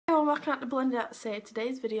welcome to Blend Out.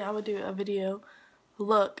 Today's video I will do a video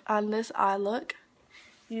look on this eye look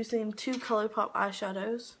using two ColourPop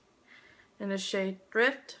eyeshadows in the shade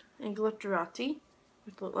Drift and Glitterati,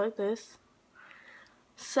 which look like this.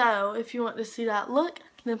 So if you want to see that look,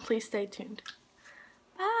 then please stay tuned.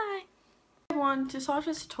 Bye! Everyone, to start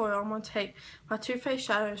this tutorial, I'm going to take my Too Faced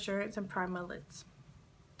Shadow Insurance and prime my lids.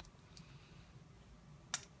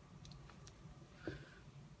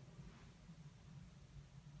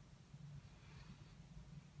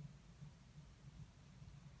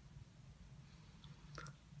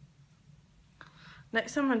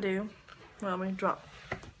 Next thing I'm going to do, well, I dropped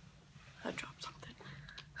something.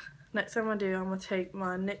 Next thing I'm going to do, I'm going to take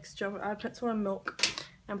my NYX Jumbo Eye Pencil and Milk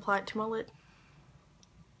and apply it to my lid.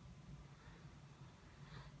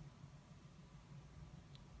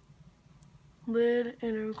 Lid,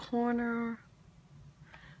 inner corner,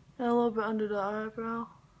 and a little bit under the eyebrow.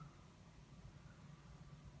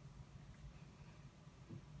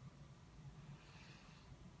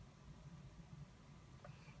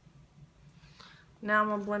 Now I'm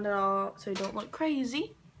going to blend it all out so you don't look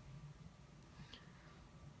crazy.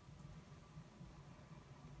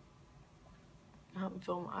 I haven't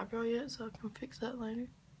filled my eyebrow yet, so I can fix that later.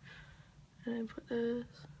 And then put this,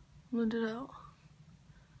 blend it out.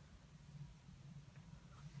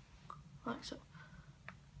 Like so.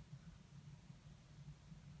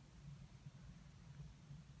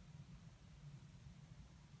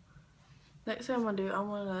 Next thing I'm going to do, I'm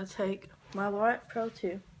going to take my L'Oreal Pro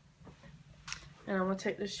 2. And I'm going to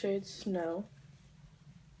take the shade Snow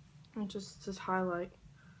and just highlight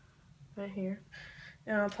right here.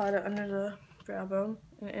 And I'll apply it under the brow bone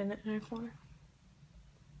and in the inner corner.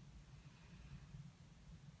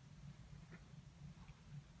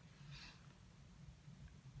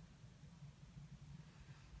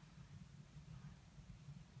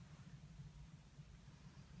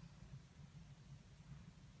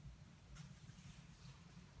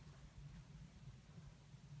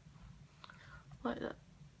 Like that.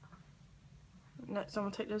 Next I'm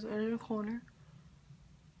going to take this inner corner.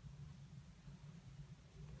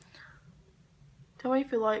 Tell me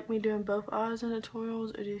if you like me doing both eyes in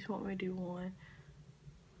tutorials or do you just want me to do one.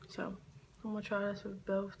 So I'm going to try this with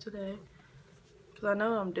both today. Because I know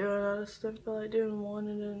what I'm doing, I just don't feel like doing one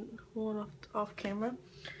and then one off camera.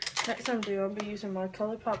 Next I'm going to do, I'll be using my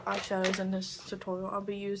ColourPop eyeshadows in this tutorial. I'll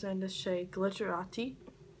be using this shade Glitterati.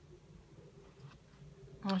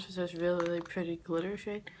 Which is this really pretty glitter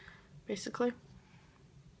shade, basically.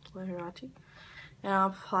 Glitterati. And I'll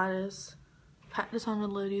apply this, pat this on the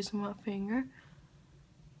lid using my finger.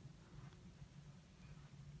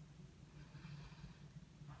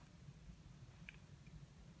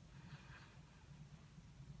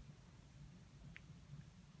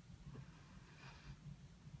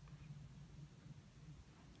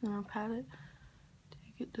 And I'll pat it to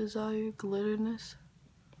get desired glitterness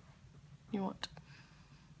you want.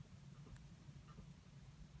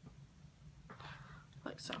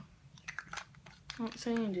 Like so. Next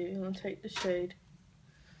thing you do, you're going to take the shade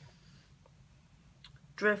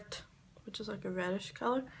Drift, which is like a reddish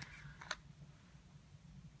color.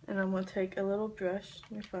 And I'm going to take a little brush.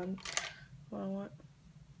 Let me find what I want.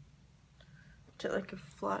 Take like a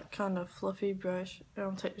flat, kind of fluffy brush. And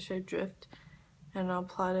I'll take the shade Drift. And I'll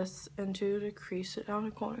apply this into the crease down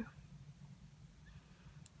the corner.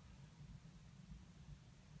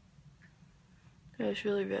 Yeah, it's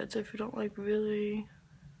really red, so if you don't like really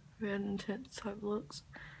red intense type looks,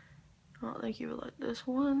 I don't think you would like this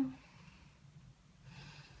one.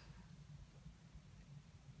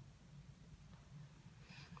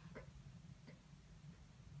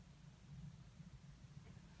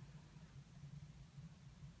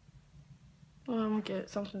 Well, I'm gonna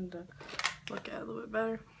get something to look at a little bit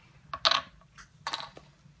better.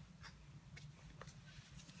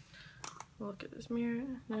 Look at this mirror,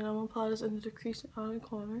 and then I'm gonna apply this into the crease out of the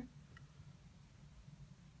corner.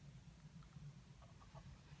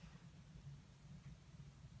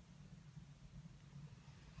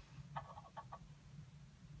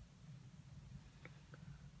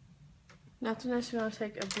 After this, you're gonna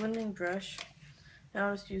take a blending brush, and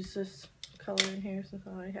I'll just use this color in here since I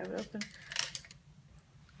already have it open.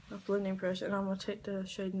 A blending brush, and I'm gonna take the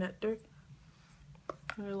shade Nectar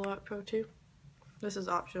and the L'Oreal Pro 2. This is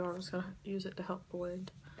optional, I'm just gonna use it to help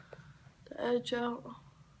blend the edge out.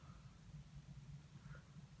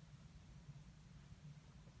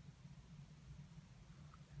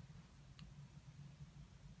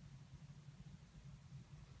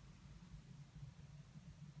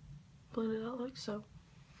 Blend it out like so.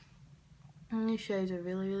 And these shades are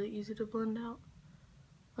really easy to blend out.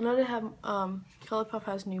 I know they have, ColourPop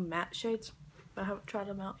has new matte shades, but I haven't tried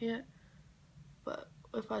them out yet. But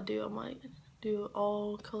if I do, I might do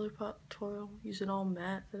all ColourPop tutorial using all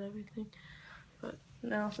mattes and everything. But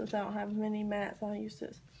now since I don't have many mattes, I'll use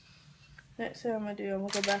this. Next thing I'm going to do, I'm going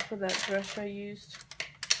to go back with that brush I used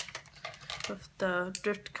with the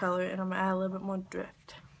drift color, and I'm going to add a little bit more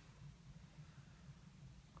drift.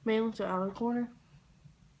 Mainly to the outer corner.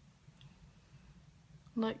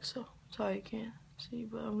 Like so. Sorry you can't see,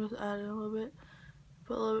 but I'm just adding a little bit.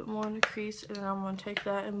 Put a little bit more in the crease, and then I'm going to take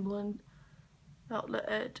that and blend out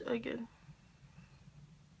the edge again.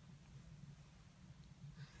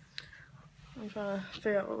 I'm trying to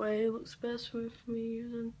figure out what way it looks best for me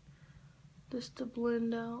using this to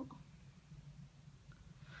blend out.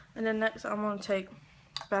 And then next I'm going to take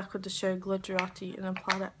back with the shade Glitterati and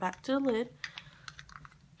apply that back to the lid,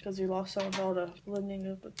 because we lost some of all the blending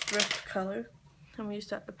of the drift color. I'm going to use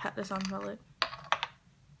that to pat this on my lid.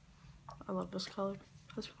 I love this color.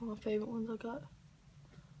 That's one of my favorite ones I got.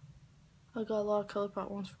 I got a lot of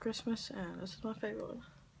ColourPop ones for Christmas, and this is my favorite one.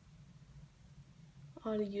 I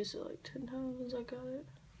already used it like 10 times since I got it.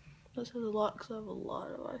 This is a lot because I have a lot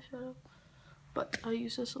of eyeshadow, but I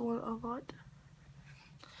use this one a lot.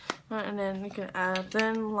 Alright, and then you can add a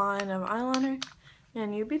thin line of eyeliner,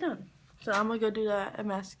 and you'll be done. So I'm going to go do that and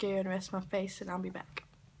mascara and the rest of my face, and I'll be back.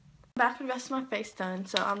 Back with the rest of my face done,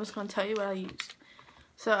 so I'm just going to tell you what I used.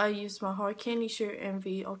 So I used my Hard Candy Sheer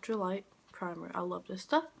Envy Ultralight Primer. I love this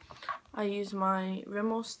stuff. I used my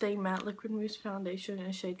Rimmel Stay Matte Liquid Mousse Foundation in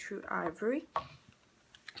the shade True Ivory.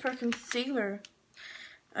 For concealer,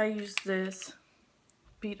 I used this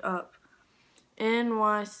Beat Up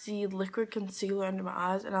NYC Liquid Concealer under my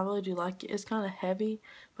eyes, and I really do like it. It's kind of heavy,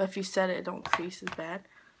 but if you set it, it don't crease as bad.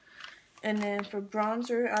 And then for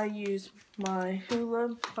bronzer, I use my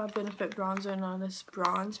Hoola by Benefit bronzer, and on this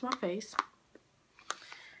bronze my face.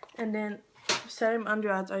 And then setting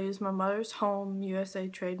under eyes, I use my Mother's Home USA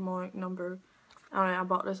trademark number. I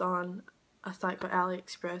bought this on a site called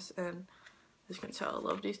AliExpress, and as you can tell, I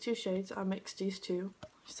love these two shades. I mix these two,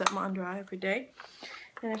 set my under eye every day.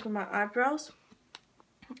 And then for my eyebrows,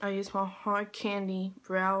 I use my Hard Candy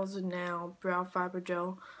Brows Now Brow Fiber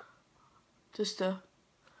Gel. Just to,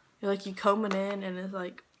 like, you comb it in and it's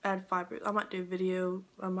like add fibers. I might do a video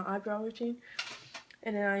on my eyebrow routine.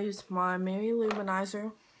 And then I use my Mary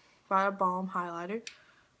Luminizer by a Balm highlighter,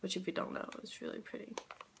 which if you don't know, is really pretty.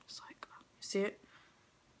 It's like, see it?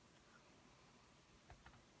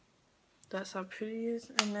 That's how pretty it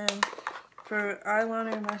is. And then for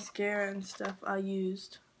eyeliner, mascara, and stuff, I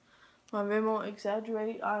used my Rimmel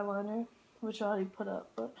Exaggerate eyeliner, which I already put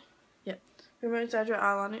up, but yeah, Rimmel Exaggerate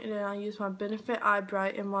eyeliner. And then I used my Benefit Eye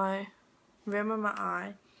Bright in my rim of my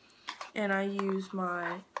eye, and I used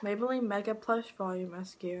my Maybelline Mega Plush Volume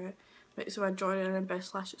Mascara mixed with my Jordan and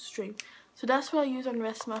Best Lash Extreme. So that's what I use on the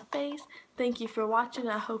rest of my face. Thank you for watching.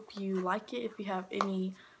 I hope you like it. If you have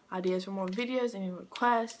any ideas for more videos, any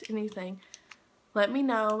requests, anything, let me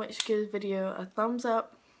know. Make sure you give this video a thumbs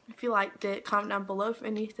up if you liked it. Comment down below for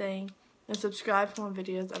anything, and subscribe for more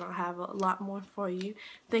videos, and I'll have a lot more for you.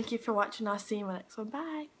 Thank you for watching. I'll see you in my next one.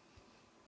 Bye.